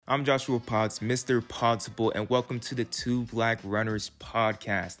I'm Joshua Potts, Mr. Pottsable, and welcome to the Two Black Runners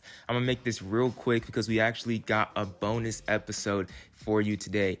podcast. I'm gonna make this real quick because we actually got a bonus episode for you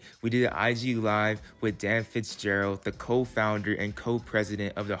today. We did an IG Live with Dan Fitzgerald, the co-founder and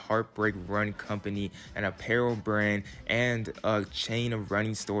co-president of the Heartbreak Run Company, an apparel brand and a chain of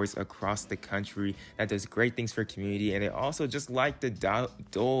running stores across the country that does great things for community. And they also just like to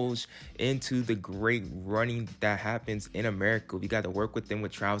indulge into the great running that happens in America. We got to work with them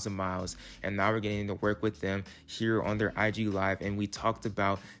with Trials of Miles, and now we're getting to work with them here on their IG Live. And we talked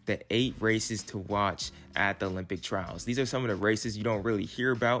about the 8 races to watch at the Olympic trials. These are some of the races you don't really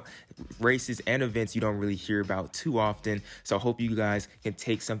hear about, races and events you don't really hear about too often. So I hope you guys can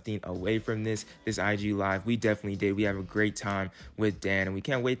take something away from this IG Live. We definitely did. We have a great time with Dan, and we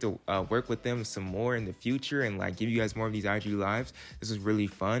can't wait to work with them some more in the future and give you guys more of these IG Lives. This was really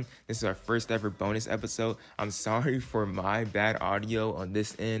fun. This is our first ever bonus episode. I'm sorry for my bad audio on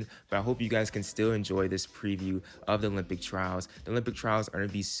this end, but I hope you guys can still enjoy this preview of the Olympic trials. The Olympic trials are going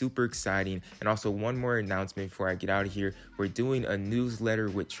to be super exciting. And also one more announcement before I get out of here. We're doing a newsletter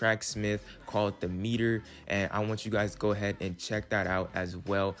with Tracksmith called The Meter, and I want you guys to go ahead and check that out as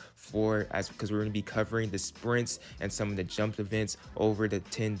well because we're going to be covering the sprints and some of the jump events over the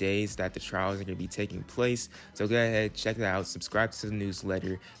 10 days that the trials are going to be taking place. So go ahead, check that out, subscribe to the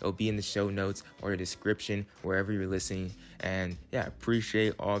newsletter. It'll be in the show notes or the description wherever you're listening. And yeah,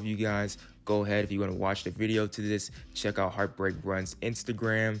 appreciate all of you guys. Go ahead, if you want to watch the video to this, check out Heartbreak Run's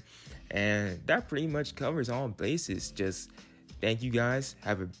Instagram. And that pretty much covers all bases. Just thank you guys.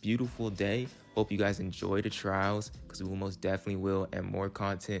 Have a beautiful day. Hope you guys enjoy the trials, because we most definitely will, and more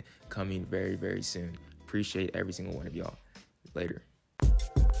content coming very, very soon. Appreciate every single one of y'all. Later.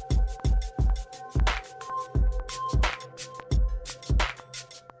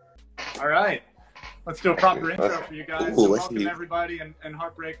 All right. Let's do a proper intro for you guys. So welcome everybody in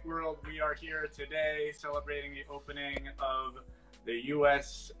Heartbreak World. We are here today celebrating the opening of the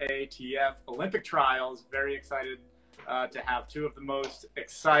USATF Olympic trials. Very excited to have 2 of the most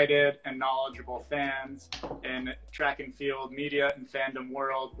excited and knowledgeable fans in track and field media and fandom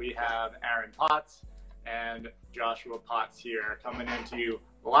world. We have Aaron Potts and Joshua Potts here coming into you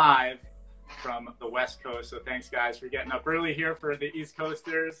live from the West Coast. So thanks guys for getting up early here for the East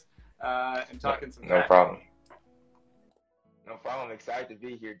Coasters and talking some track. No problem. I'm excited to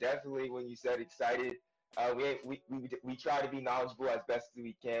be here. Definitely when you said excited, we try to be knowledgeable as best as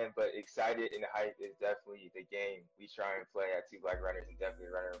we can, but excited and hype is definitely the game we try and play at Two Black Runners and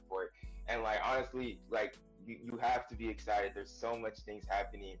definitely Runner Report. And honestly, you have to be excited. There's so much things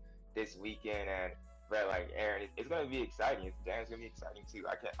happening this weekend, and Aaron, it's gonna be exciting. Dan's gonna be exciting too.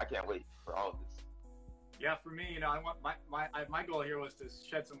 I can't wait for all of this. Yeah, for me, I want my goal here was to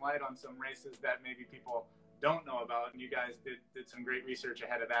shed some light on some races that maybe people don't know about, and you guys did some great research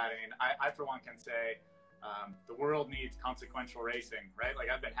ahead of that. And I for one can say the world needs consequential racing, right?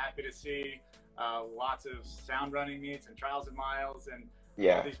 I've been happy to see lots of sound running meets and Trials of Miles and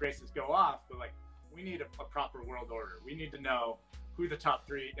all these races go off, but we need a proper world order. We need to know who the top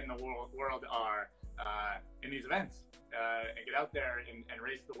 3 in the world are in these events, and get out there and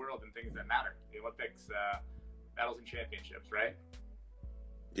race the world in things that matter. The Olympics, battles and championships, right?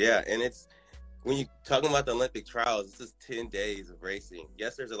 Yeah, and it's when you're talking about the Olympic trials, this is 10 days of racing.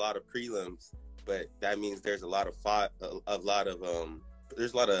 Yes, there's a lot of prelims, but that means there's a lot of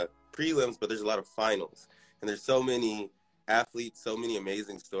there's a lot of prelims, but there's a lot of finals. And there's so many athletes, so many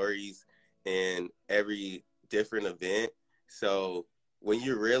amazing stories in every different event. So when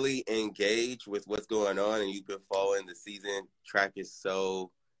you're really engaged with what's going on and you've been following the season, track is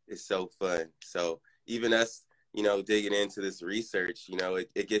so fun. So even us, digging into this research,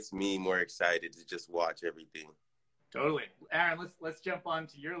 it gets me more excited to just watch everything. Totally. Aaron, let's jump on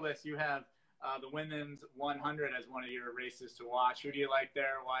to your list. You have the women's 100 as one of your races to watch. Who do you like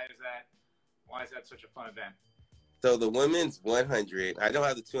there? Why is that such a fun event? So the women's 100, I don't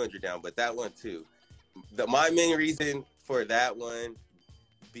have the 200 down, but that one too. My main reason for that one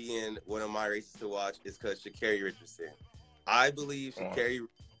being one of my races to watch is because Sha'Carri Richardson. I believe Sha'Carri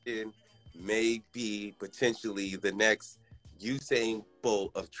Richardson may be potentially the next Usain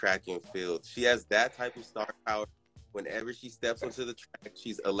Bolt of track and field. She has that type of star power. Whenever she steps onto the track,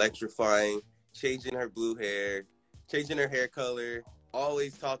 she's electrifying, changing her blue hair, changing her hair color,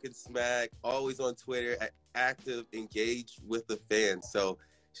 always talking smack, always on Twitter, active, engaged with the fans. So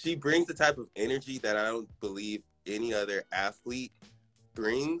she brings the type of energy that I don't believe any other athlete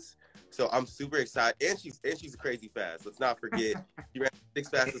brings. So I'm super excited. And she's crazy fast. Let's not forget, she ran 6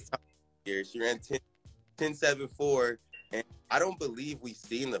 fastest time here. She ran 10.74, and I don't believe we've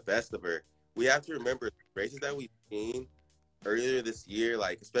seen the best of her. We have to remember races that we've seen, earlier this year,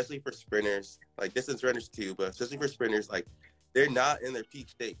 like especially for sprinters, like distance runners too, but especially for sprinters, like they're not in their peak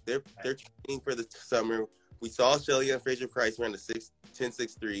shape. They're training for the summer. We saw Shelly and Fraser Price run the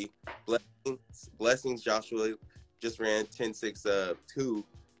 10.63. Blessings Joshua just ran 10.62.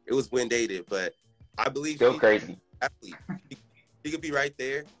 It was wind dated, but I believe still she's crazy. Athlete. She could be right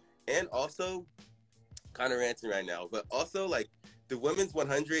there. And also, kind of ranting right now, but also like the women's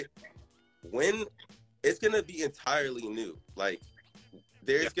 100, when it's gonna be entirely new. Like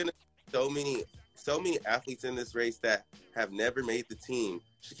there's gonna be so many athletes in this race that have never made the team.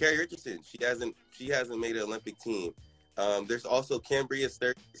 Sha'Carri Richardson, she hasn't made an Olympic team. There's also Cambria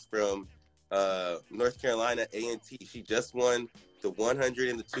Sturgis from North Carolina A&T. She just won the 100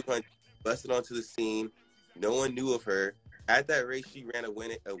 and the 200, busted onto the scene. No one knew of her. At that race, she ran a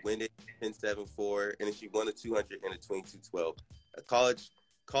winded 10.74, and then she won the 200 in a 22.12. A college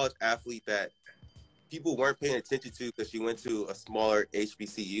athlete that people weren't paying attention to because she went to a smaller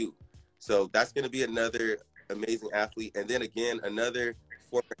HBCU. So that's going to be another amazing athlete. And then again, another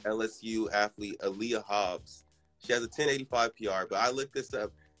former LSU athlete, Aaliyah Hobbs. She has a 10.85 PR, but I looked this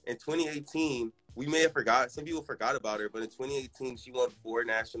up. In 2018, we may have some people forgot about her, but in 2018, she won 4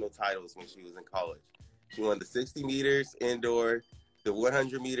 national titles when she was in college. She won the 60 meters indoor, the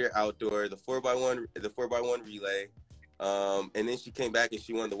 100 meter outdoor, the 4x1 relay. And then she came back and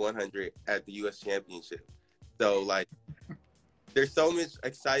she won the 100 at the U.S. Championship. So, like, there's so much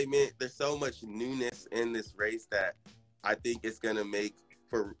excitement. There's so much newness in this race that I think it's going to make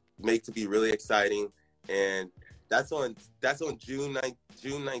to be really exciting. And that's on June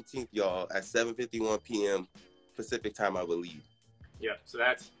 19th, y'all, at 7:51 p.m. Pacific time, I believe. Yeah, so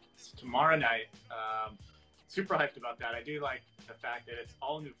that's tomorrow night. Super hyped about that. I do like the fact that it's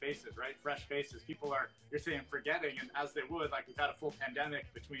all new faces, right? Fresh faces. People are, you're saying, forgetting, and as they would, like we've had a full pandemic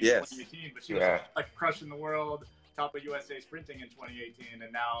between 2018, but she was like crushing the world, top of USA sprinting in 2018,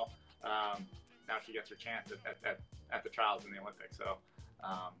 and now she gets her chance at the trials in the Olympics. So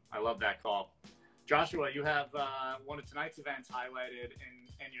I love that call. Joshua, you have one of tonight's events highlighted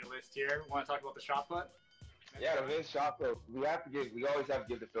in your list here. Want to talk about the shot put? Yeah, the men's shot put. We always have to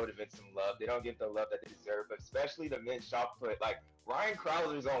give the field events some love. They don't get the love that they deserve, but especially the men's shot put. Like Ryan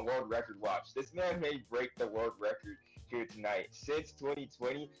Crouser is on world record watch. This man may break the world record here tonight. Since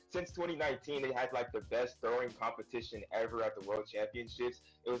 2019, they had like the best throwing competition ever at the World Championships.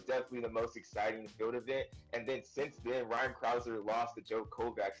 It was definitely the most exciting field event. And then since then, Ryan Crouser lost to Joe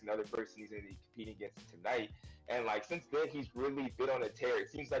Kovacs, another person he's going to be competing against tonight. And like since then, he's really been on a tear. It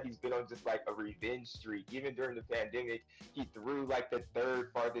seems like he's been on just like a revenge streak. Even during the pandemic, he threw like the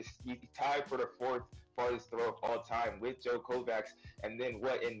third farthest. He tied for the fourth farthest throw of all time with Joe Kovacs. And then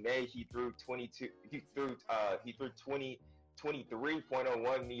in May he threw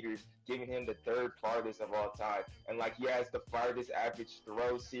 23.01 meters, giving him the third farthest of all time. And like he has the farthest average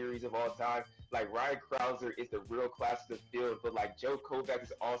throw series of all time. Like Ryan Crouser is the real class of the field, but like Joe Kovacs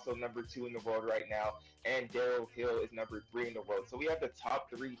is also number 2 in the world right now, and Daryl Hill is number 3 in the world. So we have the top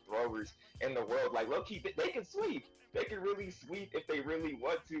 3 throwers in the world. Like low-key, they can sweep. They can really sweep if they really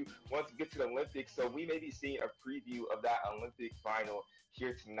want to get to the Olympics. So we may be seeing a preview of that Olympic final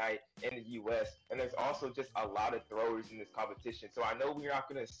here tonight in the U.S. And there's also just a lot of throwers in this competition. So I know we're not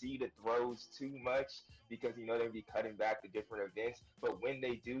going to see the throws too much because, they'll be cutting back the different events. But when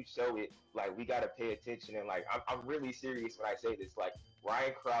they do show it, like, we got to pay attention. And, like, I'm really serious when I say this. Like,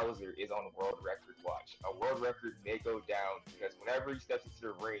 Ryan Crouser is on world record watch. A world record may go down because whenever he steps into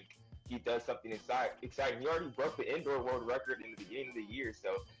the rink, he does something exciting. He already broke the indoor world record in the beginning of the year,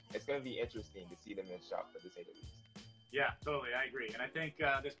 so it's going to be interesting to see them in shot, to say the least. Yeah, totally. I agree. And I think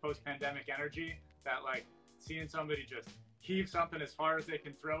this post-pandemic energy, that like seeing somebody just heave something as far as they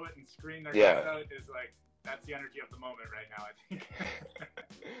can throw it and scream their guts out is like, that's the energy of the moment right now, I think.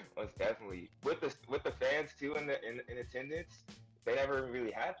 Most definitely. With the fans too in attendance, they never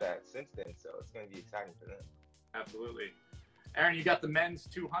really had that since then, so it's going to be exciting for them. Absolutely. Aaron, you got the men's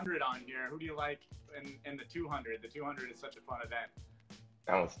 200 on here. Who do you like in the 200? The 200 is such a fun event.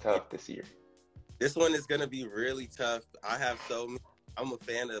 That one's tough this year. This one is going to be really tough. I'm a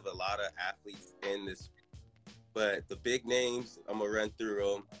fan of a lot of athletes in this, but the big names, I'm going to run through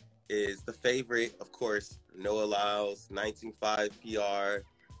them, is the favorite, of course, Noah Lyles, 19.5 PR,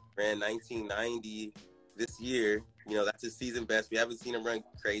 ran 19.90 this year. That's his season best. We haven't seen him run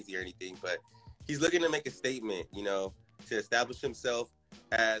crazy or anything, but he's looking to make a statement, to establish himself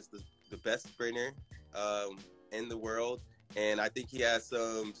as the best sprinter in the world. And I think he has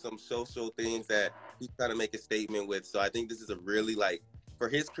some social things that he's trying to make a statement with. So I think this is a really, like, for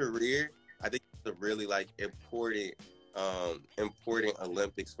his career, I think it's a really, like, important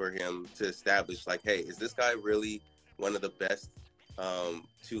Olympics for him to establish, like, hey, is this guy really one of the best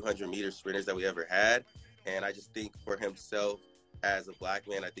 200-meter sprinters that we ever had. And I just think for himself as a black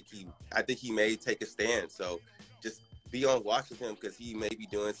man, I think he may take a stand. So just be on watch with him because he may be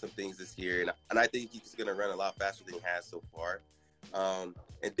doing some things this year, and I think he's going to run a lot faster than he has so far. And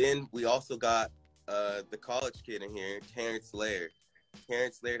then we also got the college kid in here, Terrence Laird.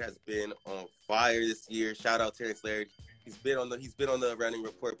 Terrence Laird has been on fire this year. Shout out Terrence Laird. He's been on the running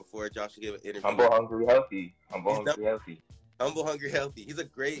report before. Josh gave an interview. Humble, hungry, healthy. Humble, hungry, healthy. He's a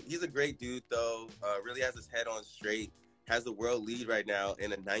great dude though. Really has his head on straight. Has the world lead right now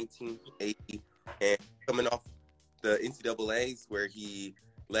in a 1980, and coming off the NCAAs where he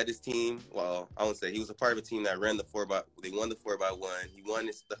led his team. Well, I won't say he was a part of a team that ran they won the 4x1. He won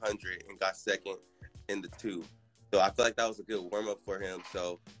the 100 and got second in the 2. So I feel like that was a good warm up for him.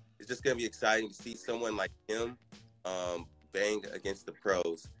 So it's just gonna be exciting to see someone like him bang against the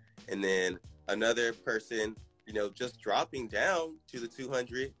pros. And then another person, just dropping down to the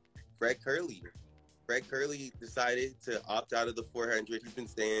 200, Fred Kerley. Fred Kerley decided to opt out of the 400. He's been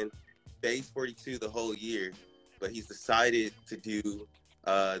staying base 42 the whole year, but he's decided to do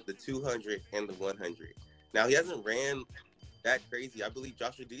the 200 and the 100. Now, he hasn't ran that crazy. I believe,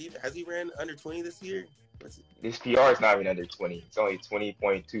 Joshua, has he ran under 20 this year? His PR is not even under 20. It's only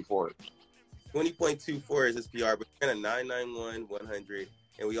 20.24. 20.24 is his PR, but he ran a 991 100,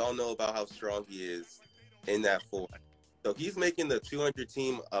 and we all know about how strong he is in that 4. So he's making the 200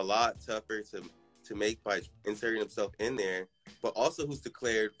 team a lot tougher to make by inserting himself in there. But also who's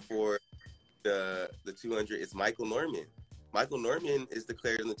declared for the 200 is Michael Norman. Michael Norman is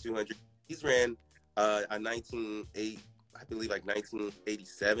declared in the 200. He's ran a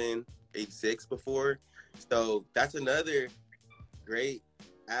 1987, 86 before. So that's another great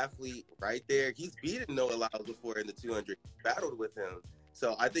athlete right there. He's beaten Noah Lyles before in the 200, battled with him.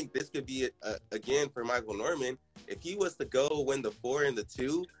 So I think this could be, again, for Michael Norman, if he was to go win the 4 and the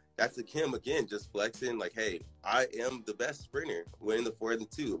 2, that's him again, just flexing like, hey, I am the best sprinter, winning the 4 and the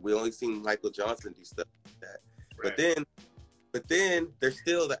 2. We only seen Michael Johnson do stuff like that. Right. But then there's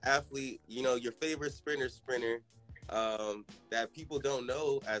still the athlete, your favorite sprinter, that people don't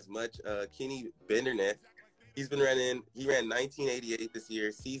know as much, Kenny Benderneck. He ran 1988 this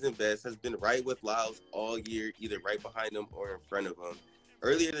year, season best, has been right with Lyles all year, either right behind him or in front of him.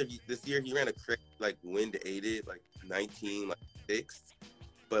 Earlier this year, he ran a crazy, wind aided, 19, 6th.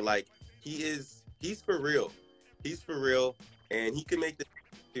 But he's for real. He's for real, and he can make the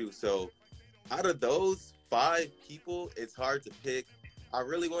too. So out of those 5 people, it's hard to pick. I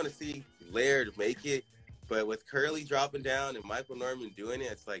really want to see Laird make it, but with Kerley dropping down and Michael Norman doing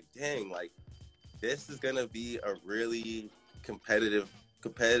it, it's dang, this is gonna be a really competitive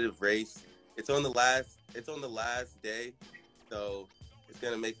race. It's on the last day, so it's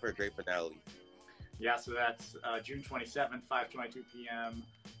gonna make for a great finale. Yeah, so that's June 27th, 5:22 p.m.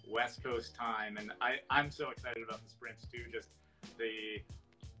 West Coast time, and I'm so excited about the sprints too. Just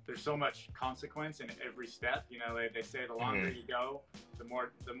there's so much consequence in every step. They say the longer you go, the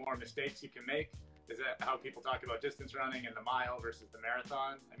more mistakes you can make. Is that how people talk about distance running and the mile versus the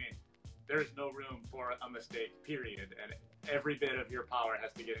marathon? I mean, there's no room for a mistake, period. And every bit of your power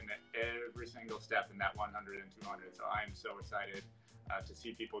has to get into every single step in that 100 and 200. So I'm so excited to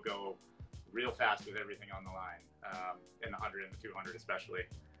see people go real fast with everything on the line, in the 100 and the 200 especially.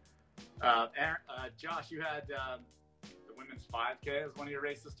 Josh, you had the women's 5K as one of your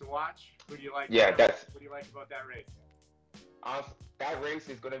races to watch. Who do you like? Yeah, what do you like about that race? That race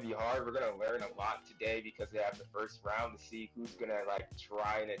is going to be hard. We're going to learn a lot today because they have the first round to see who's going to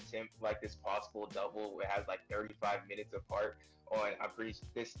try and attempt this possible double. It has 35 minutes apart on, I'm pretty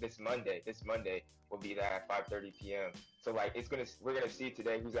this Monday. This Monday will be that at 5:30 p.m. So we're going to see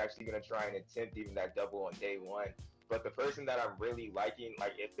today who's actually going to try and attempt even that double on day 1. But the person that I'm really liking,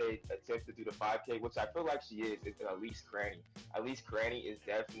 if they attempt to do the 5K, which I feel like she is Elise Cranny. Elise Cranny is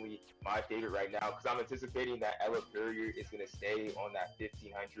definitely my favorite right now because I'm anticipating that Ella Purrier is going to stay on that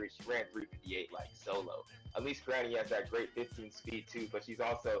 1500. She ran 3:58 solo. Elise Cranny has that great 15 speed too, but she's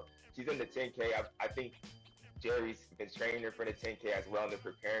in the 10K. I think Jerry's been training her for the 10K as well, and they're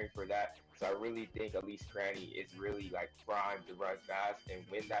preparing for that. So I really think Elise Cranny is really primed to run fast and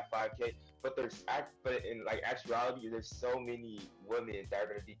win that 5K. But in actuality, there's so many women that are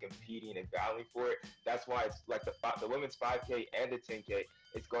going to be competing and battling for it. That's why it's the women's 5K and the 10K.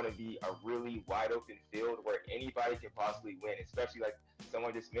 It's going to be a really wide open field where anybody can possibly win. Especially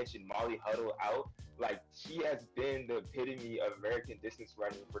someone just mentioned, Molly Huddle out. She has been the epitome of American distance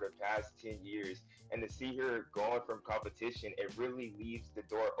running for the past 10 years. And to see her going from competition, it really leaves the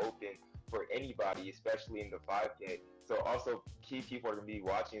door open for anybody, especially in the 5K. So also key people are going to be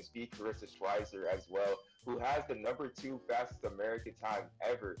watching is Carissa Schweizer as well, who has the #2 fastest American time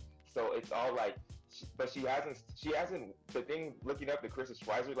ever. So it's all like, but she hasn't. The thing looking up to Krista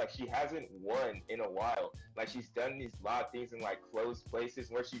Schweizer, like she hasn't won in a while. Like she's done these lot of things in like close places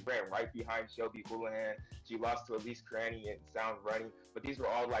where she ran right behind Shelby Houlihan. She lost to Elise Cranny in sound running, but these were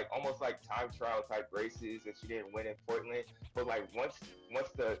all like almost like time trial type races that she didn't win in Portland. But like once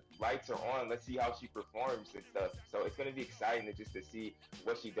the lights are on, let's see how she performs and stuff. So it's gonna be exciting to see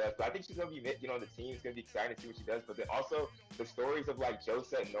what she does. But I think she's gonna be, the team is gonna be exciting to see what she does. But then also the stories of like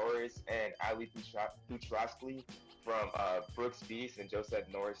Josette Norris and Ali Butrosky from Brooks Beast and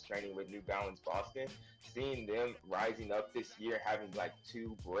Josette Norris training with New Balance Boston, seeing them rising up this year, having like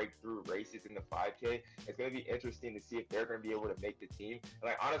 2 breakthrough races in the 5K, it's going to be interesting to see if they're going to be able to make the team. And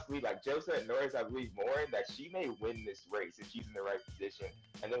like honestly, like Josette Norris, I believe more in that she may win this race if she's in the right position.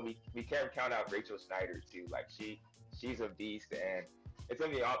 And then we can't count out Rachel Schneider too. Like she's a beast, and it's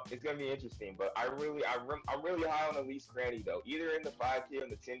gonna be interesting. But I'm really high on Elise Cranny though. Either in the 5K or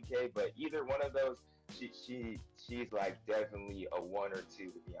the 10K, but either one of those, she's like definitely a 1 or 2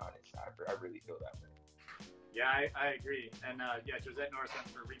 to be honest. I really feel that way. Yeah, I agree. And yeah, Josette Norris went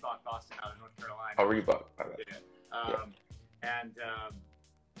for Reebok Boston out of North Carolina. Oh, Reebok. And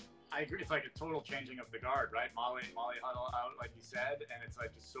I agree. It's like a total changing of the guard, right? Molly Huddle out, like you said, and it's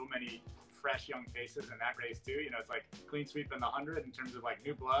like just so many fresh young faces in that race too. You know, it's like clean sweep in the 100 in terms of like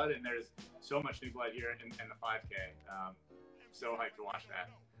new blood, and there's so much new blood here in the 5K. So hyped to watch that.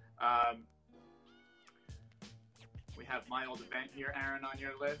 We have my old event here, Aaron, on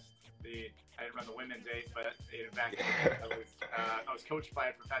your list. I didn't run the women's 8, but back then I was coached by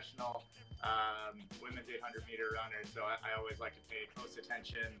a professional women's 800 meter runner, so I always like to pay close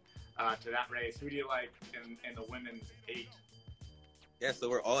attention to that race. Who do you like in the women's 8? Yeah, so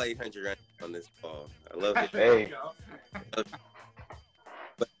we're all 800 runners on this call. I love it. Hey.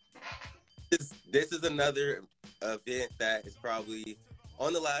 But this is another event that is probably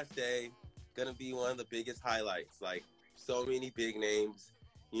on the last day gonna be one of the biggest highlights. Like so many big names.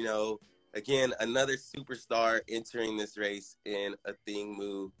 You know, again, another superstar entering this race in Athing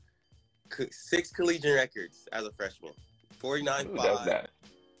Mu. 6 collegiate records as a freshman. 49.5,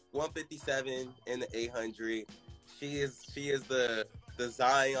 157 in the 800. She is the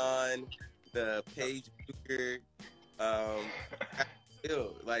Zion, the Paige Bucher.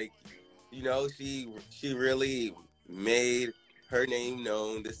 Like, you know, she really made her name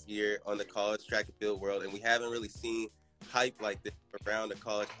known this year on the college track and field world, and we haven't really seen hype like this around the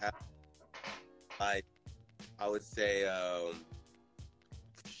college athlete. I would say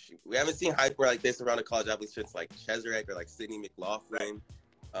we haven't seen hype like this around the college athletes since like Cheserek or like Sydney McLaughlin.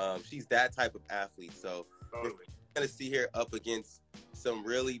 She's that type of athlete, so we're gonna see her up against some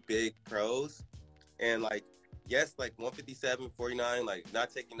really big pros, and like yes, like 157, 49, like not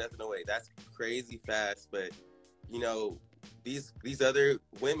taking nothing away. That's crazy fast, but you know, these other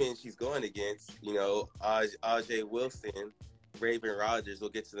women she's going against, you know, Ajay Wilson, Raven Rogers,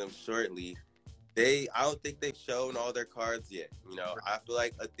 we'll get to them shortly. I don't think they've shown all their cards yet. You know, I feel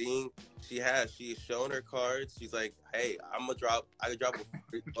like Athing, she has shown her cards. She's like, hey, I could drop a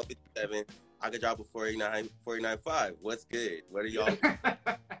 157, I could drop a 49.5. What's good? What are y'all?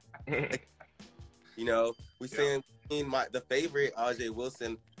 You know, we seen the favorite Ajay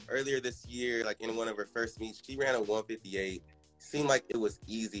Wilson earlier this year, like in one of her first meets, she ran a 158. Seemed like it was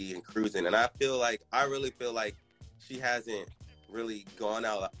easy and cruising, and I really feel like she hasn't really gone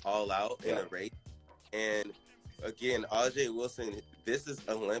all out in a race. And again, Ajay Wilson, this is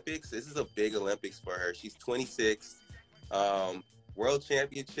Olympics. This is a big Olympics for her. She's 26. World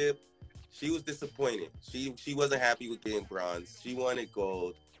Championship, she was disappointed. She wasn't happy with getting bronze. She wanted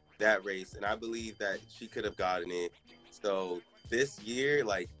gold that race, and I believe that she could have gotten it. So this year,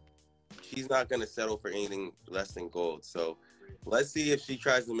 like, she's not going to settle for anything less than gold. So let's see if she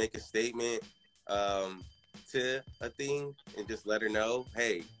tries to make a statement to Athing and just let her know,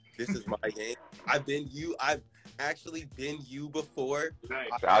 hey, this is my game. I've actually been you before.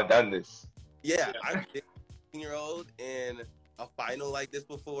 I've done this. Yeah, I've been a 16-year-old in a final like this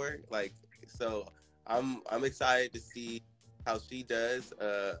before. Like, so I'm excited to see how she does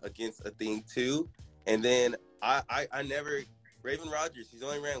against Athing too. And then Raven Rogers, she's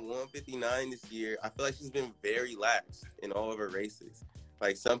only ran 159 this year. I feel like she's been very lax in all of her races.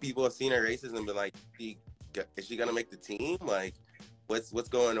 Like, some people have seen her races and been like, is she gonna make the team? Like, what's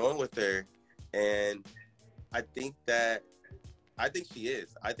going on with her? And I think she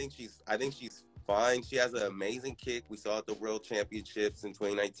is. I think she's fine. She has an amazing kick. We saw at the World Championships in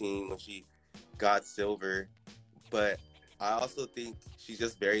 2019 when she got silver. But I also think she's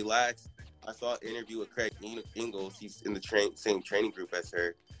just very lax. I saw an interview with Craig Ingalls. He's in the same training group as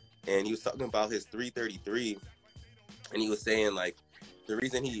her. and he was talking about his 3:33, and he was saying like the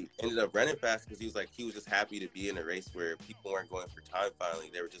reason he ended up running fast because he was like he was just happy to be in a race where people weren't going for time finally,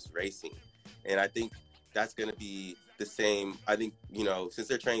 they were just racing. And I think that's going to be the same. I think, you know, since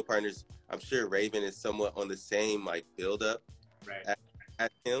they're training partners, I'm sure Raven is somewhat on the same like build up Right.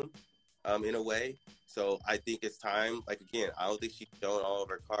 at him in a way. So I think it's time. Like again, I don't think she's showing all of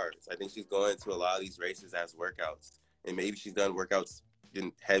her cards. I think she's going to a lot of these races as workouts, and maybe she's done workouts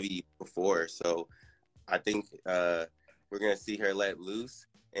in heavy before. So I think we're gonna see her let loose,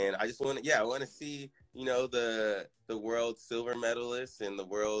 and I just want to, I want to see, you know, the world silver medalist and the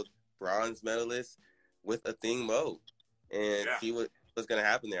world bronze medalist with Athing Mu, and see what's gonna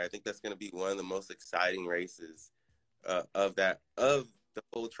happen there. I think that's gonna be one of the most exciting races of the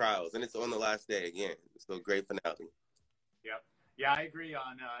whole trials, and it's on the last day again. So great finale. Yep. Yeah, I agree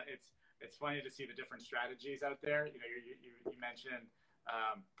on. It's funny to see the different strategies out there. You know, you mentioned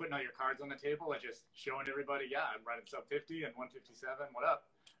putting all your cards on the table and just showing everybody, yeah, I'm running sub 50 and 157. What up?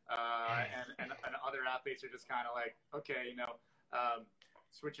 And other athletes are just kind of like, okay, you know,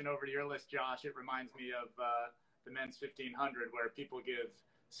 switching over to your list, Josh. It reminds me of the men's 1500, where people give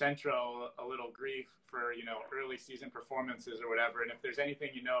Centro a little grief for, you know, early season performances or whatever. And if there's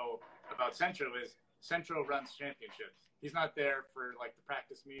anything you know about Centro, is Centro runs championships. He's not there for like the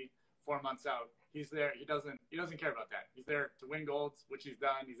practice meet 4 months out. He's there. He doesn't care about that. He's there to win golds, which he's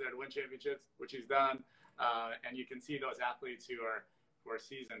done. He's there to win championships, which he's done. And you can see those athletes who are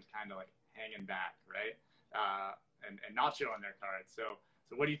seasoned kind of like hanging back, right? And not showing their cards. So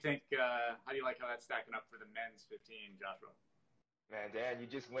what do you think? How do you like how that's stacking up for the men's 15, Joshua? Man, Dan, you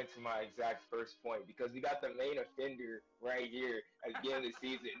just went to my exact first point, because we got the main offender right here at the end of the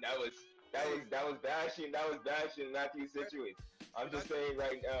season. That was bashing Matthew Citrowicz. I'm just saying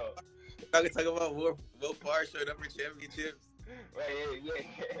right now. I can talk about Will Parr showing up for championships. Right, we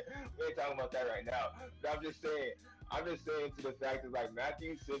ain't talking about that right now. But I'm just saying to the fact that like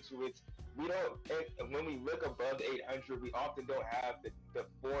Matthew Citrowicz, we don't, and when we look above the 800, we often don't have the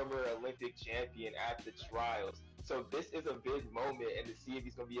former Olympic champion at the trials. So this is a big moment, and to see if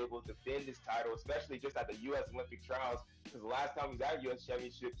he's going to be able to defend his title, especially just at the U.S. Olympic trials, because the last time he was at U.S.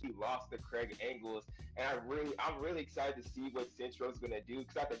 Championship, he lost to Craig Engels. And I'm really excited to see what Centro's going to do,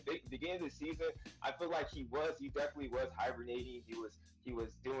 because at the beginning of the season, I feel like he definitely was hibernating. He was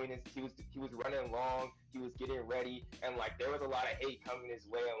doing his, he was running long, he was getting ready, and like there was a lot of hate coming his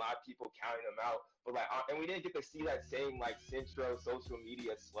way, and a lot of people counting him out. But like, and we didn't get to see that same like Centro social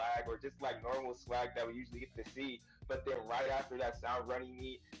media swag, or just like normal swag that we usually get to see. But then right after that Sound Running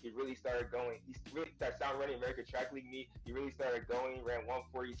meet, he really started going. That Sound Running American Track League meet, he really started going. Ran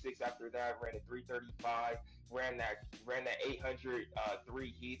 146 after that. Ran a 335. Ran that 800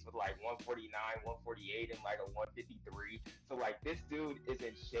 3 heats with like 149, 148, and like a 153. So like this dude is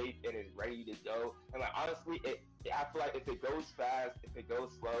in shape and is ready to go. And like honestly, I feel like if it goes fast, if it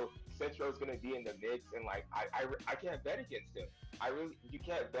goes slow, Centro's gonna be in the mix. And like I can't bet against him. You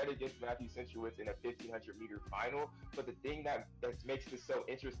can't bet against Matthew Citrowicz in a 1500 meter final. But the thing that makes this so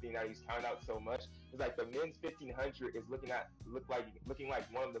interesting that he's counted out so much is like the men's 1500 is looking like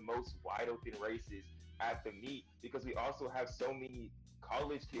one of the most wide open races at the meet, because we also have so many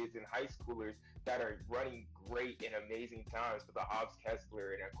college kids and high schoolers that are running great and amazing times for the Hobbs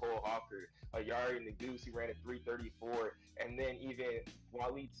Kessler and Cole Hawker, Yari Naguse, who ran a 334, and then even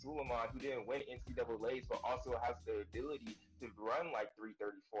Walid Suleiman, who didn't win NCAAs but also has the ability to run like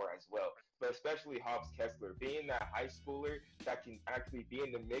 334 as well. But especially Hobbs Kessler, being that high schooler that can actually be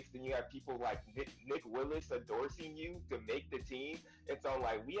in the mix, and you have people like Nick Willis endorsing you to make the team. And so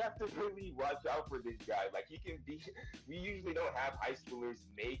like we have to really watch out for this guy. Like he can be. We usually don't have high schoolers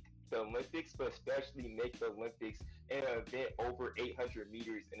make the Olympics, but especially make the Olympics in an event over 800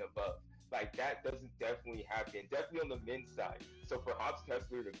 meters and above. Like that doesn't definitely happen, definitely on the men's side. So for Hobbs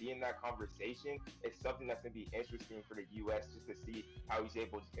Kessler to be in that conversation, it's something that's going to be interesting for the U.S. just to see how he's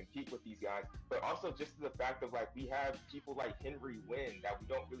able to compete with these guys. But also just the fact of like we have people like Henry Wynn that we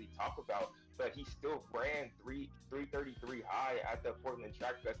don't really talk about, but he still ran 333 high at the Portland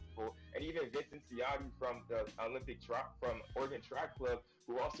Track Festival, and even Vincent Ciatti from the from Oregon Track Club,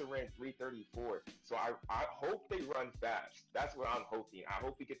 who also ran 334. So I hope they run fast. That's what I'm hoping. I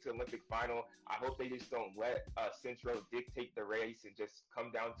hope we get to Olympic final. I hope they just don't let Centro dictate the race and just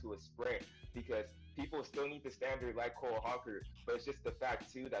come down to a sprint, because people still need the standard like Cole Hawker, but it's just the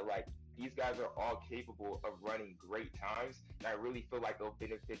fact too that like these guys are all capable of running great times, and I really feel like it'll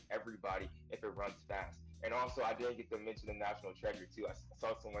benefit everybody if it runs fast. And also, I didn't get to mention the national treasure too. I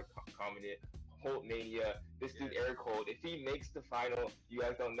saw someone commented, Holt Mania. This dude Eric Holt, if he makes the final, you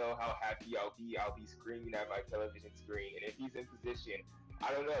guys don't know how happy I'll be. I'll be screaming at my television screen. And if he's in position,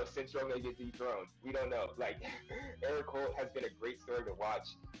 I don't know. Central may get dethroned. We don't know. Like, Eric Holt has been a great story to watch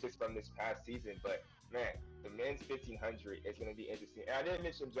just from this past season. But, man, the men's 1500 is going to be interesting. And I didn't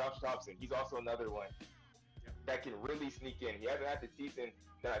mention Josh Thompson. He's also another one that can really sneak in. He hasn't had the season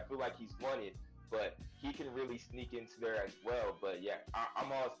that I feel like he's wanted, but he can really sneak into there as well. But yeah,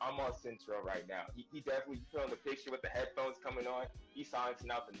 I'm all Central right now. He definitely put on the picture with the headphones coming on. He's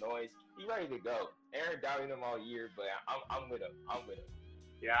silencing out the noise. He's ready to go. Aaron doubting him all year, but I'm with him. I'm with him.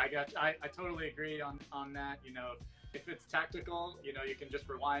 Yeah, I totally agree on that. You know, if it's tactical, you know, you can just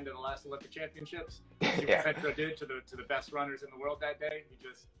rewind to the last Olympic Championships. See what Centro did to the best runners in the world that day.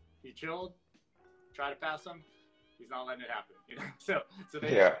 He chilled, tried to pass them. He's not letting it happen, you know. So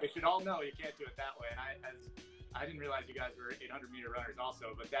they should all know you can't do it that way. And I didn't realize you guys were 800-meter runners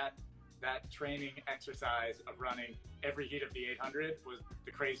also, but that training exercise of running every heat of the 800 was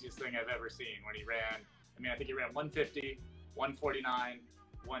the craziest thing I've ever seen. When he ran, I mean, I think he ran 150, 149,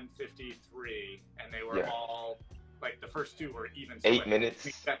 153, and they were all like the first two were even split. 8 minutes. I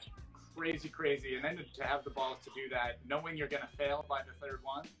mean, that's crazy. And then to have the balls to do that, knowing you're going to fail by the third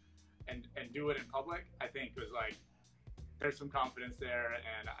one, and do it in public, I think was like, there's some confidence there,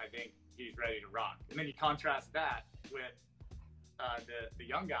 and I think he's ready to rock. And then you contrast that with the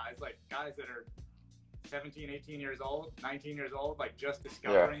young guys, like guys that are 17, 18 years old, 19 years old, like just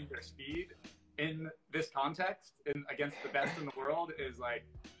discovering their speed in this context against the best in the world is like,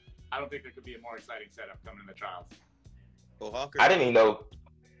 I don't think there could be a more exciting setup coming in the trials. Well, Hawker, I didn't even know.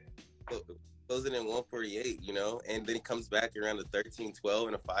 Closing in 148, you know, and then he comes back around the 13:12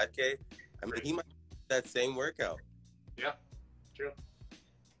 in a 5K. I mean, he might do that same workout. Yeah, true.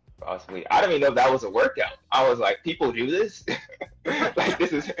 Possibly. I didn't even know that was a workout. I was like, people do this? Like,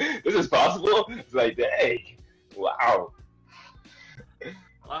 this is possible? It's like, dang, wow.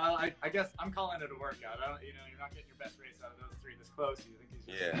 Well, I guess I'm calling it a workout. You know, you're not getting your best race out of those three this close. You think he's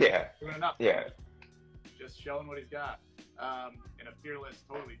just doing enough? Yeah. Just showing what he's got in a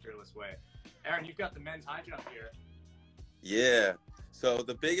totally fearless way. Aaron, you've got the men's high jump here. Yeah. So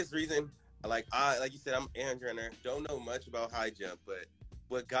the biggest reason, like you said, I'm Aaron Renner. Don't know much about high jump, but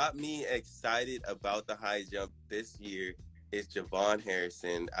what got me excited about the high jump this year is Javon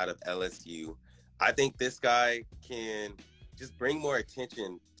Harrison out of LSU. I think this guy can just bring more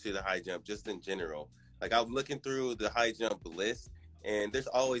attention to the high jump just in general. Like, I'm looking through the high jump list, and there's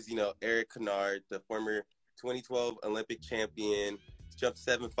always, you know, Eric Kennard, the former 2012 Olympic champion, jumped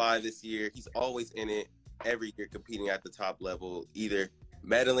 7.5 this year. He's always in it every year, competing at the top level, either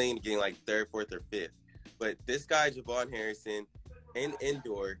medaling, getting like third, fourth, or fifth. But this guy, Javon Harrison, in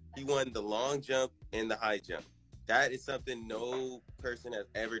indoor, he won the long jump and the high jump. That is something no person has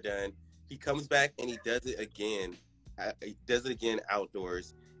ever done. He comes back and he does it again. He does it again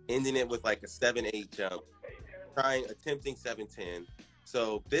outdoors, ending it with like a 7.8 jump, attempting 7.10.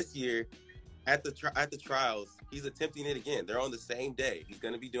 So this year, at the trials, he's attempting it again. They're on the same day. He's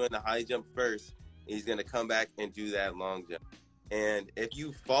going to be doing the high jump first, and he's going to come back and do that long jump. And if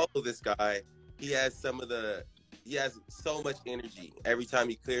you follow this guy, he has so much energy every time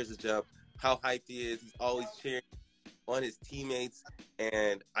he clears a jump. How hyped he is! He's always cheering on his teammates,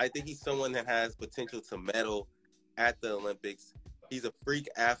 and I think he's someone that has potential to medal at the Olympics. He's a freak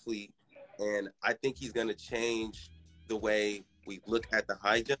athlete, and I think he's going to change the way we look at the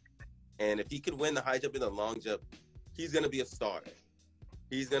high jump. And if he could win the high jump and the long jump, he's going to be a star.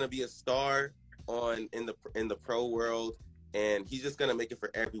 He's going to be a star in the pro world, and he's just going to make it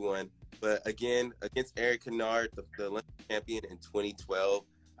for everyone. But again, against Eric Kennard, the Olympic champion in 2012,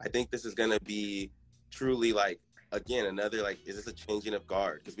 I think this is going to be truly like, again, another, like, is this a changing of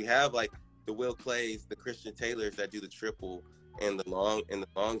guard? Because we have like the Will Clays, the Christian Taylors that do the triple and the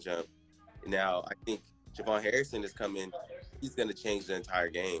long jump. Now, I think Javon Harrison is coming. He's going to change the entire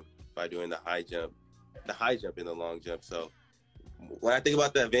game by doing the high jump and the long jump. So when I think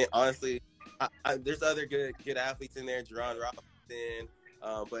about the event, honestly, there's other good athletes in there, Jerron Robinson.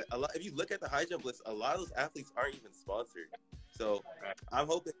 But if you look at the high jump list, a lot of those athletes aren't even sponsored. So I'm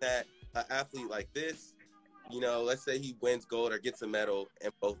hoping that an athlete like this, you know, let's say he wins gold or gets a medal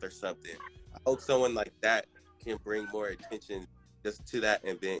and both are something. I hope someone like that can bring more attention just to that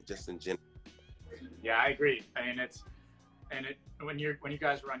event, just in general. Yeah, I agree. I mean, when you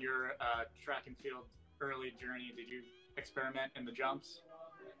guys were on your track and field early journey, did you experiment in the jumps?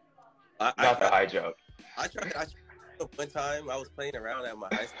 Not the high jump. I tried one time. I was playing around at my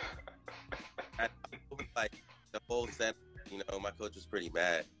high school. And like the whole set, you know, my coach was pretty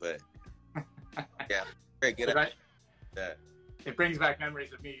mad, but yeah, very good at that. It brings back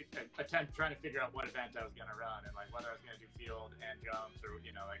memories of me trying to figure out what event I was going to run and like whether I was going to do field and jumps or,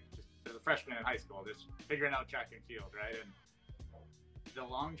 you know, like just as a freshman in high school, just figuring out track and field, right? And the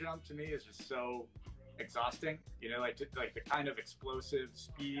long jump to me is just so exhausting. Like the kind of explosive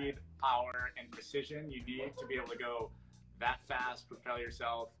speed, power, and precision you need to be able to go that fast, propel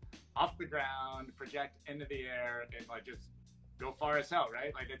yourself off the ground, project into the air, and like just go far as hell,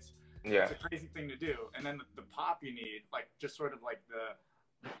 right? Like it's a crazy thing to do. And then the pop you need, like just sort of like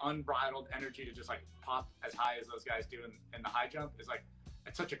the unbridled energy to just like pop as high as those guys do in the high jump is like,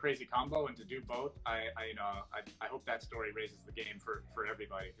 it's such a crazy combo. And to do both, I hope that story raises the game for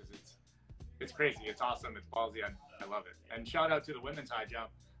everybody, because it's crazy, it's awesome, it's ballsy. I love it. And shout out to the women's high jump,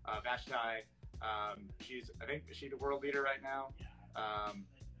 Vashti. I think she's the world leader right now.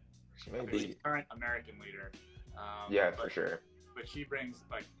 She's the current American leader. For sure. But she brings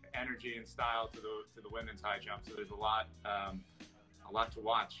like energy and style to the women's high jump. So there's a lot to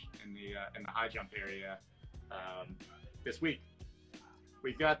watch in the high jump area this week.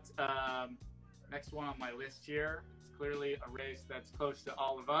 We've got next one on my list here. It's clearly a race that's close to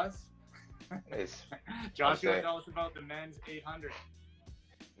all of us. Nice. Joshua, tell us about the men's 800.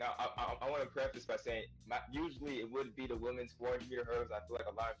 Now, I want to preface by saying, usually it would be the women's 400-meter hurdles. I feel like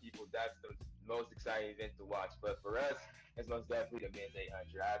a lot of people, that's the most exciting event to watch. But for us, it's most definitely the men's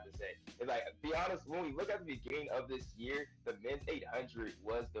 800, I have to say. And like, be honest, when we look at the beginning of this year, the men's 800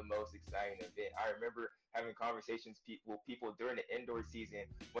 was the most exciting event. I remember having conversations with people during the indoor season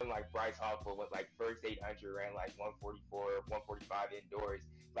when like Bryce Hoffel was like first 800 ran like 144, 145 indoors.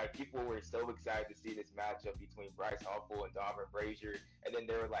 Like people were so excited to see this matchup between Bryce Hoffel and Donovan Brazier, and then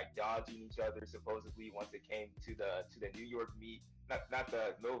they were like dodging each other supposedly once it came to the New York meet. Not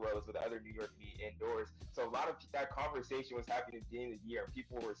the Millrose, but the other New York meet indoors. So a lot of that conversation was happening at the end of the year, and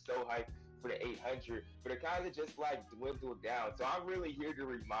people were so hyped for the 800, but it kind of just like dwindled down. So I'm really here to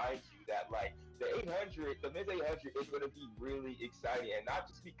remind you that like the men's 800 is going to be really exciting, and not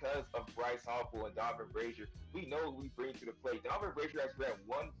just because of Bryce Hoffel and Donovan Brazier. We know what we bring to the plate. Donovan Brazier has ran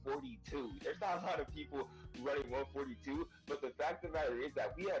 142. There's not a lot of people running 142, but the fact of the matter is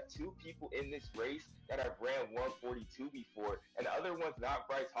that we have two people in this race that have ran 142 before, and the other one's not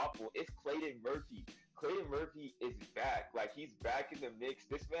Bryce Hoffel, it's Clayton Murphy. Clayton Murphy is back. Like, he's back in the mix.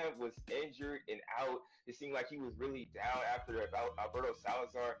 This man was injured and out. It seemed like he was really down after Alberto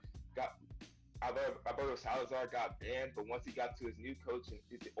Salazar got banned, but once he got to his new coach and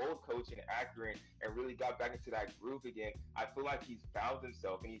his old coach in Akron and really got back into that groove again, I feel like he's found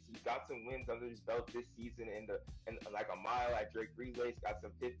himself, and he's got some wins under his belt this season in like a mile at Drake Relays, got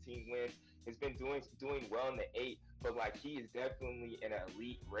some 15 wins. He's been doing well in the 8, but like he is definitely an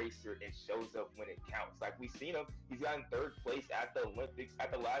elite racer and shows up when it counts. Like we've seen him, he's gotten 3rd place at the Olympics,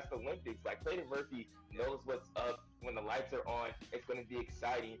 at the last Olympics. Like Clayton Murphy knows what's up. When the lights are on, it's going to be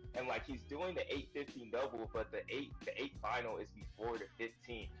exciting. And like he's doing the 8:15 double, but the 8 final is before the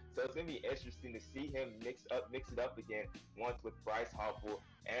 15. So it's going to be interesting to see him mix it up again once with Bryce Hoffel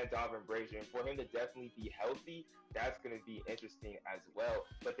and Donovan Brazier. And for him to definitely be healthy, that's going to be interesting as well.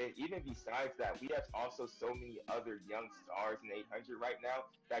 But then even besides that, we have also so many other young stars in the 800 right now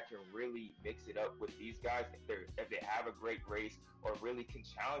that can really mix it up with these guys if they have a great race or really can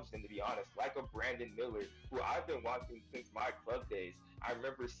challenge them, to be honest. Like a Brandon Miller, who I've been watching since my club days. I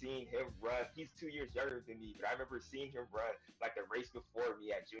remember seeing him run. He's 2 years younger than me, but I remember seeing him run like the race before me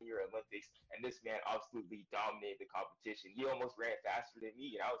at Junior Olympics, and this man absolutely dominated the competition. He almost ran faster than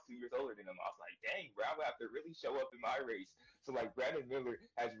me, and I was 2 years older than him. I was like, dang, bro, I'm going to have to really show up in my race. So, like, Brandon Miller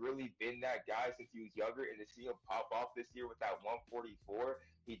has really been that guy since he was younger, and to see him pop off this year with that 144,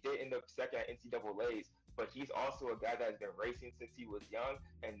 he did end up second at NCAAs, but he's also a guy that has been racing since he was young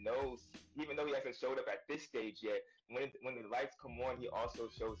and knows, even though he hasn't showed up at this stage yet, when the lights come on, he also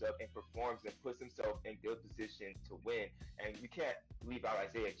shows up and performs and puts himself in good position to win. And you can't leave out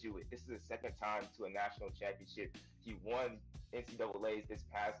Isaiah Jewett. This is his 2nd time to a national championship. He won NCAAs this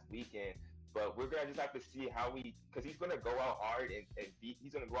past weekend. But we're gonna just have to see how because he's gonna go out hard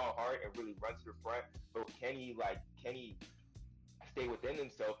he's gonna go out hard and really run to the front. But can he stay within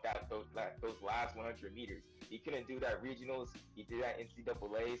himself those last 100 meters? He couldn't do that regionals. He did that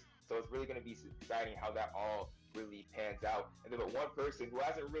NCAAs. So it's really gonna be exciting how that all really pans out. And then but one person who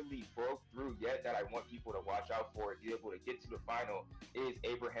hasn't really broke through yet that I want people to watch out for, be able to get to the final, is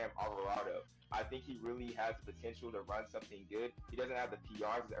Abraham Alvarado. I think he really has the potential to run something good. He doesn't have the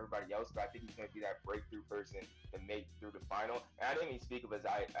PRs as everybody else, but I think he's going to be that breakthrough person to make through the final. And I didn't even speak of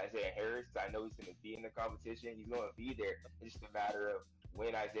Isaiah Harris, because I know he's going to be in the competition. He's going to be there. It's just a matter of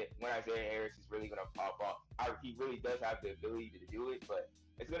when Isaiah Harris is really going to pop off. He really does have the ability to do it, but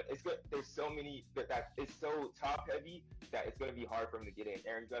it's good. There's so many that it's so top heavy that it's going to be hard for him to get in.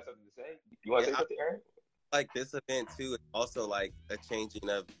 Aaron, you got something to say? You want to say something, Aaron? Like this event too, it's also like a changing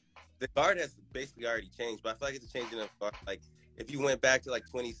of the guard has basically already changed, but I feel like it's a changing of guard. Like if you went back to like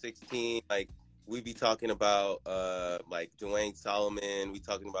 2016, like we'd be talking about like Dwayne Solomon, we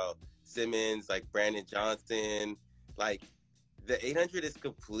talking about Simmons, like Brandon Johnson, like the 800 is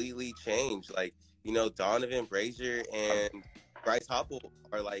completely changed. Like, you know, Donovan Brazier and Bryce Hoppel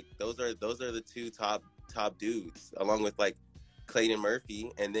are like those are the two top dudes, along with like Clayton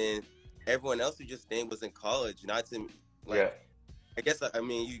Murphy, and then everyone else who just named was in college. Not to like, Yeah. I guess I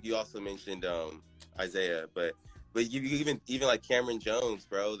mean you also mentioned Isaiah, but you even like Cameron Jones,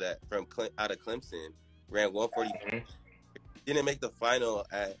 bro, that from out of Clemson ran 140. Mhm. Didn't make the final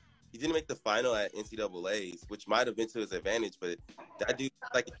at he didn't make the final at NCAA's, which might have been to his advantage, but that dude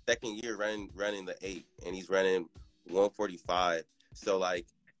like his second year running the 8, and he's running 145. So like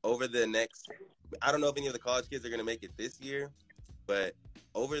over the next, I don't know if any of the college kids are gonna make it this year, but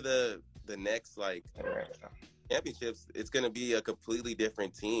over the next like championships, it's gonna be a completely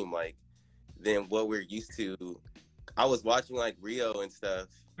different team like than what we're used to. I was watching like Rio and stuff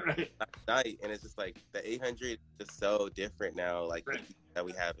Right. last night, and it's just like the 800 is so different now, like Right. that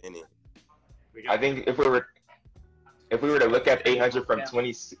we have in it. I think if we were to look at 800 from 20,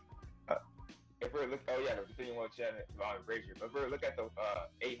 if we were to look, oh yeah, the thing you want to chat about Brazier, but if we were to look at the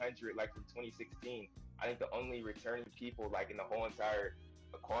 800 like from 2016, I think the only returning people like in the whole entire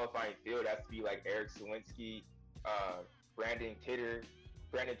qualifying field has to be like Eric Sawinski, Brandon Kidder,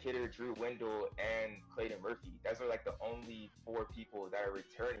 Drew Wendell, and Clayton Murphy. Those are like the only 4 people that are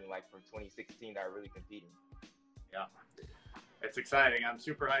returning like from 2016 that are really competing. Yeah. It's exciting. I'm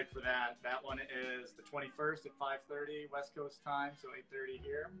super hyped for that. That one is the 21st at 5:30 West Coast time, so 8:30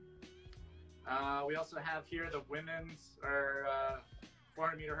 here. We also have here the women's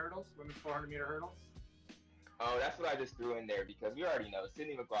 400-meter hurdles, women's 400-meter hurdles. Oh, that's what I just threw in there because we already know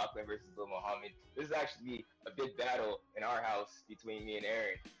Sydney McLaughlin versus Lil Muhammad. This is actually a big battle in our house between me and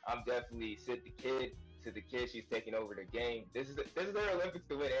Aaron. I'm definitely Sid the Kid. She's taking over the game. This is their Olympics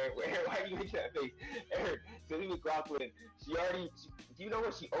to win, Aaron. Why are you making that face? Aaron, Sydney McLaughlin, do you know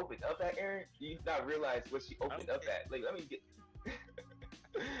what she opened up at, Aaron? Do you not realize what she opened up at? Like, let me get...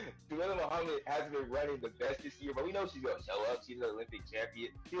 Dalilah Muhammad hasn't been running the best this year, but we know she's going to show up. She's an Olympic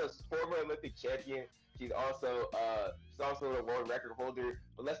champion. She's a former Olympic champion. She's also a world record holder.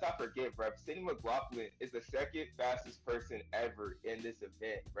 But let's not forget, bro, Sydney McLaughlin is the second fastest person ever in this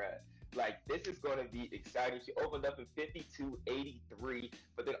event, bro. Like, this is going to be exciting. She opened up in 52.83,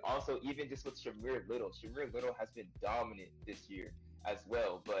 but then also even just with Shamir Little. Shamir Little has been dominant this year as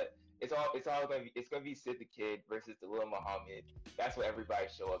well, but it's gonna be Sid the Kid versus Dalilah Muhammad. That's what everybody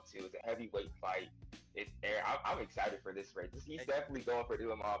show up to. It's a heavyweight fight. I'm excited for this race. He's definitely going for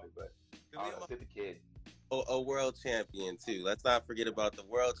Dalilah Muhammad, but Sid the Kid. A world champion too. Let's not forget about the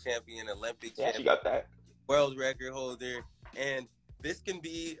world champion, Olympic Yeah, champion, she got that. world record holder, and this can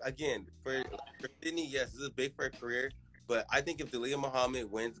be again for Sydney. Yes, this is big for her career, but I think if Dalilah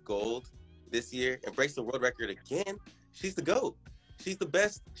Muhammad wins gold this year and breaks the world record again, she's the GOAT. She's the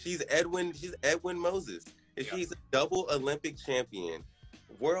best. She's Edwin Moses. If she's a double Olympic champion,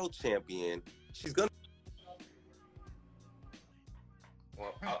 world champion, she's gonna.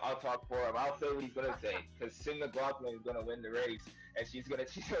 Well, I'll talk for him. I'll say what he's gonna say because Sydney McLaughlin is gonna win the race, and she's gonna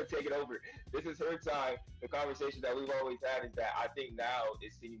take it over. This is her time. The conversation that we've always had is that I think now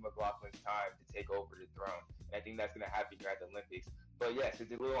is Sydney McLaughlin's time to take over the throne, and I think that's gonna happen here at the Olympics. But yes, if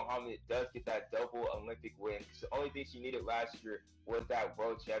Dalilah Muhammad does get that double Olympic win, the only thing she needed last year was that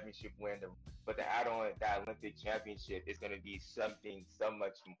World Championship win. But to add on that Olympic Championship is going to be something so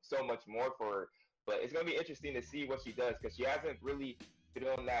much more for her. But it's going to be interesting to see what she does because she hasn't really been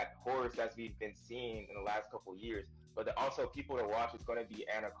on that horse as we've been seeing in the last couple of years. But also people to watch is going to be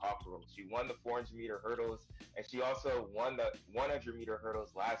Anna Cockrell. She won the 400-meter hurdles, and she also won the 100-meter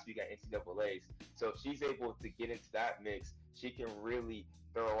hurdles last week at NCAA's. So if she's able to get into that mix, she can really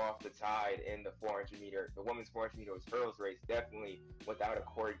throw off the tide in the women's 400-meter hurdles race, definitely without a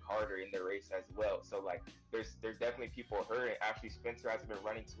Corey Carter in the race as well. So like, there's definitely people her, and actually Spencer hasn't been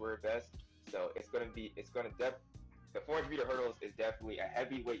running to her best. So the 400-meter hurdles is definitely a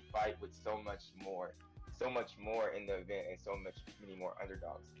heavyweight fight with so much more in the event and many more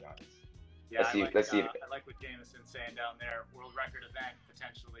underdogs, to be honest. Yeah, Let's see. I like what Jameson's saying down there. World record event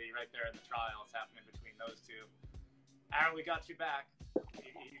potentially right there in the trials happening between those two. Aaron, we got you back.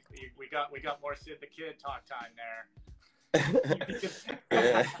 We got more Sid the Kid talk time there.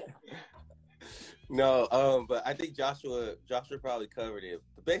 No, but I think Joshua probably covered it.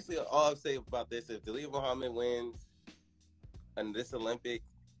 But basically, all I'll say about this is Dalilah Muhammad wins in this Olympic,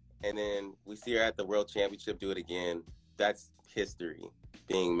 and then we see her at the World Championship do it again. That's history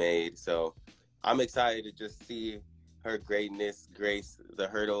being made. So I'm excited to just see her greatness grace the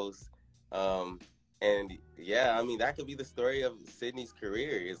hurdles. And yeah, I mean, that could be the story of Sydney's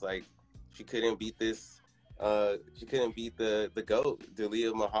career. It's like she couldn't beat she couldn't beat the GOAT,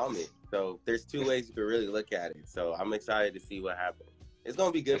 Dalia Muhammad. So there's two ways you could really look at it. So I'm excited to see what happens. It's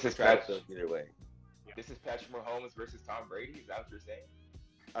gonna be good for Travis either way. This is Patrick Mahomes versus Tom Brady. Is that what you're saying?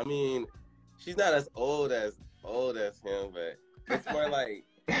 I mean, she's not as old as him, but it's more like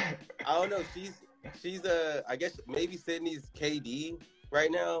I don't know. She's I guess maybe Sydney's KD right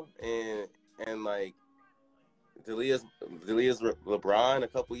now, and like Dalia's LeBron a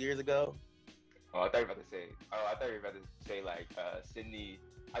couple years ago. Oh, I thought you were about to say like Sydney.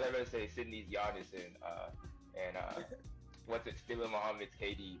 I thought you were about to say Sydney's Giannis and what's it? Still Muhammad's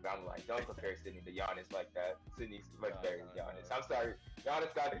KD. But I'm like, don't compare Sydney to Giannis like that. Sydney's much better than Giannis. I'm sorry,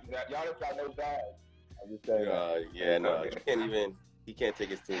 Giannis got no bag. I'm just saying. Yeah, no, he can't take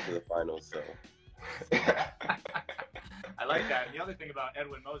his team to the finals. So. I like that. And the other thing about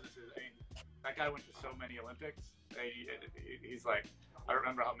Edwin Moses is, I mean, that guy went to so many Olympics. He's like, I don't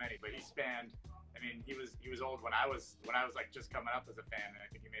remember how many, but he spanned. I mean, he was old when I was like just coming up as a fan, and I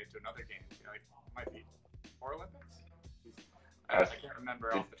think he made it to another game. You know, like might be 4 Olympics. I can't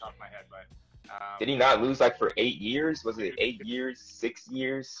remember off the top of my head, but did he not lose like for 8 years? Was it 8 years, 6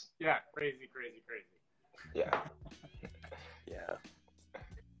 years? Yeah, crazy. Yeah. Yeah.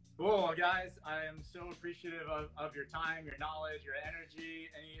 Cool, guys. I am so appreciative of your time, your knowledge, your energy.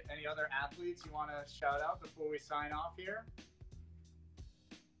 Any other athletes you want to shout out before we sign off here?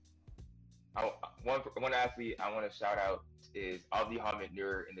 One athlete I want to shout out is Ali Hamid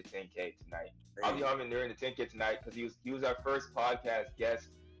Nur in the 10K tonight. Ali Hamid Nur in the 10K tonight because he was our first podcast guest,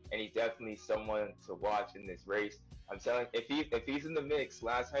 and he's definitely someone to watch in this race. I'm telling, if he's in the mix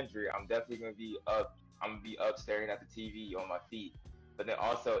last 100, I'm definitely gonna be up. I'm gonna be up staring at the TV on my feet. But then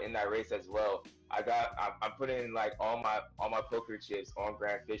also in that race as well, I'm putting in like all my poker chips on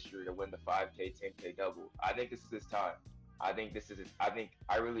Grant Fisher to win the 5K, 10K double. I think this is his time.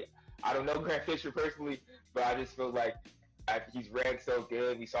 I don't know Grant Fisher personally, but I just feel like he's ran so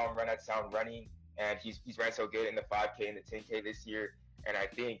good. We saw him run at Sound Running, and he's ran so good in the 5K and the 10K this year. And I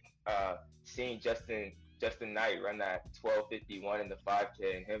think seeing Justin Knight run that 12:51 in the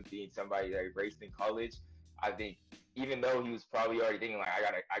 5K and him being somebody that he raced in college, I think even though he was probably already thinking like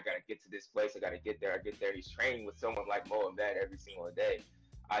I gotta get to this place, I gotta get there, he's training with someone like Mo Ahmed every single day.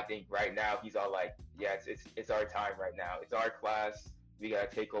 I think right now he's all like, yeah, it's our time right now. It's our class. We gotta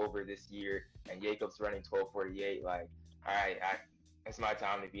take over this year. And Jacob's running 12:48. Like, all right, it's my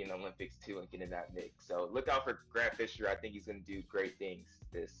time to be in the Olympics too and get in that mix. So look out for Grant Fisher. I think he's gonna do great things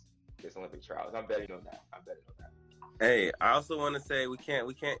this Olympic trials. I'm betting on that. Hey, I also want to say we can't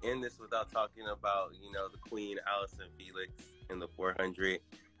end this without talking about, you know, the Queen Allison Felix in the 400.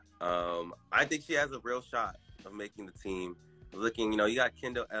 I think she has a real shot of making the team. Looking, you know, you got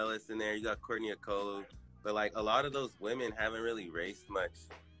Kendall Ellis in there, you got Courtney Akolu, but like a lot of those women haven't really raced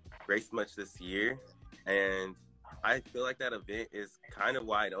much this year, and I feel like that event is kind of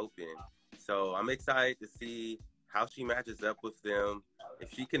wide open. So I'm excited to see how she matches up with them.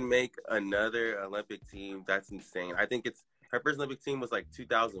 If she can make another Olympic team, that's insane. I think her first Olympic team was like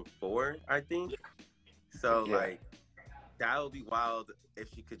 2004, I think. So yeah. Like that would be wild if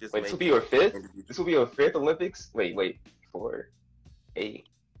she could just. Wait, this will be her fifth. This will be her fifth Olympics. Wait, 4, 8,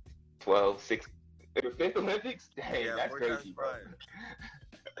 12, 6. Her fifth Olympics. Dang, yeah, that's crazy, bro.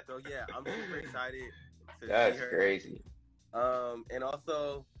 So yeah, I'm super excited. That's crazy. And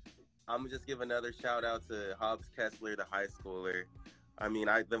also, I'm gonna just give another shout out to Hobbs Kessler, the high schooler. I mean,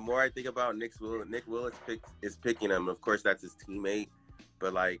 the more I think about Nick Willis is picking him. Of course, that's his teammate.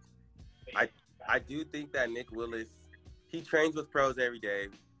 But like, I do think that Nick Willis, he trains with pros every day.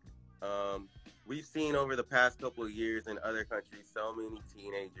 We've seen over the past couple of years in other countries so many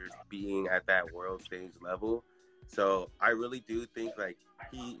teenagers being at that world stage level. So I really do think like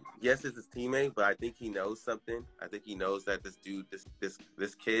yes, it's his teammate, but I think he knows something. I think he knows that this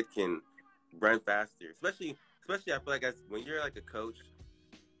kid can run faster. Especially I feel like when you're like a coach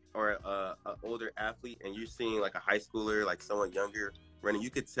or a older athlete and you're seeing like a high schooler, like someone younger running, you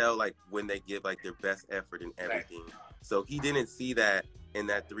could tell like when they give like their best effort and everything. So he didn't see that in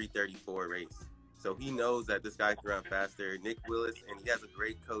that 3:34 race. So he knows that this guy can run faster. Nick Willis, and he has a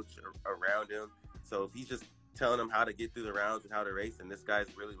great coach around him. So if he's just telling him how to get through the rounds and how to race, and this guy's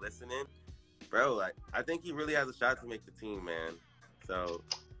really listening, bro, like I think he really has a shot to make the team, man. So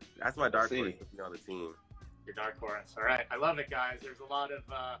that's my dark horse to be on the team. Your dark horse. All right. I love it, guys. There's a lot of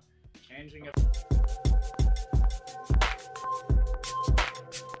changing of